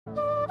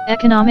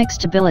Economic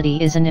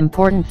stability is an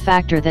important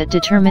factor that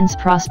determines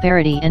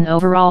prosperity and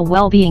overall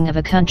well-being of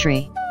a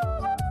country.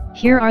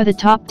 Here are the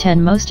top 10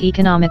 most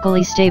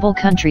economically stable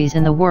countries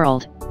in the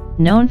world,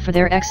 known for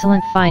their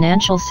excellent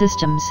financial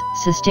systems,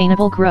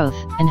 sustainable growth,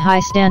 and high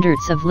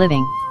standards of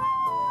living.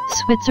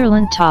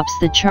 Switzerland tops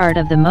the chart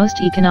of the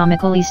most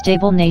economically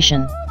stable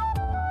nation.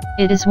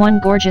 It is one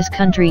gorgeous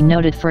country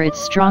noted for its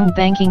strong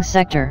banking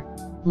sector,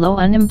 low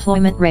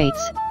unemployment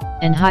rates,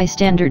 and high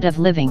standard of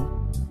living.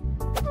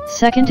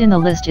 Second in the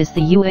list is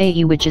the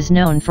UAE, which is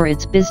known for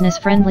its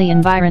business-friendly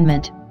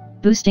environment,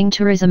 boosting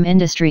tourism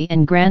industry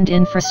and grand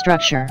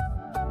infrastructure.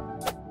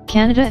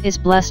 Canada is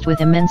blessed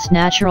with immense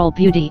natural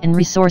beauty and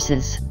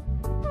resources.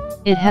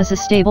 It has a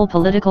stable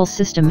political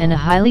system and a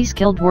highly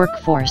skilled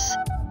workforce.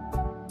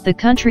 The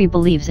country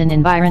believes in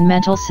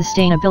environmental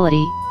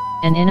sustainability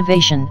and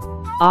innovation,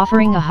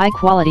 offering a high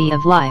quality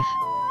of life.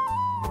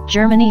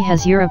 Germany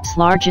has Europe's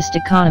largest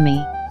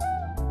economy.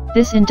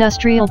 This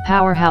industrial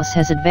powerhouse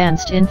has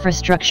advanced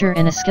infrastructure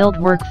and a skilled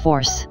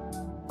workforce.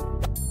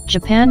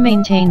 Japan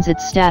maintains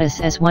its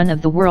status as one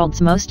of the world's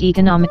most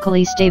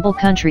economically stable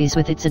countries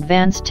with its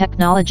advanced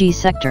technology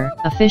sector,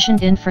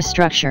 efficient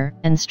infrastructure,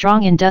 and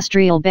strong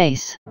industrial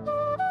base.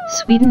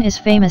 Sweden is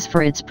famous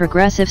for its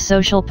progressive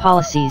social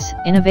policies,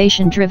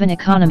 innovation-driven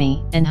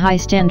economy, and high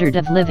standard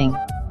of living.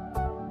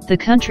 The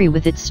country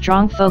with its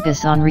strong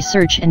focus on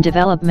research and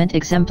development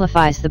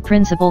exemplifies the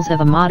principles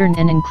of a modern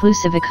and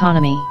inclusive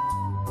economy.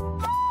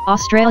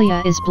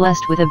 Australia is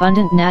blessed with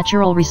abundant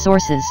natural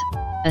resources,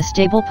 a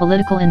stable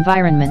political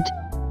environment,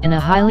 and a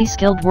highly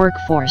skilled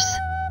workforce.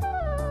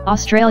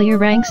 Australia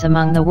ranks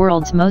among the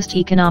world's most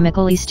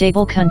economically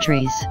stable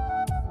countries.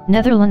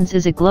 Netherlands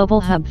is a global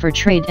hub for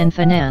trade and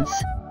finance.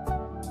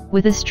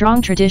 With a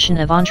strong tradition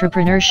of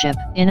entrepreneurship,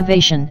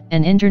 innovation,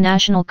 and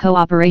international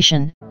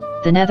cooperation,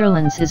 the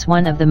Netherlands is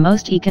one of the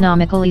most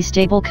economically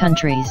stable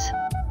countries.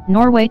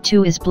 Norway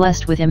too is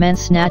blessed with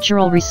immense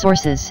natural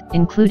resources,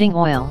 including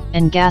oil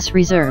and gas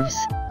reserves.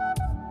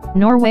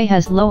 Norway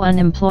has low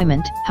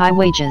unemployment, high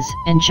wages,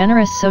 and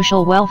generous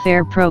social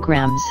welfare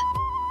programs.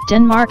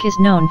 Denmark is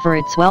known for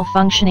its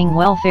well-functioning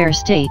welfare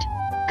state,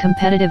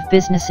 competitive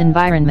business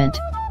environment,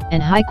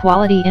 and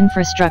high-quality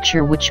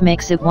infrastructure, which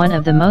makes it one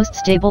of the most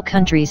stable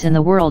countries in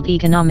the world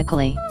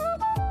economically.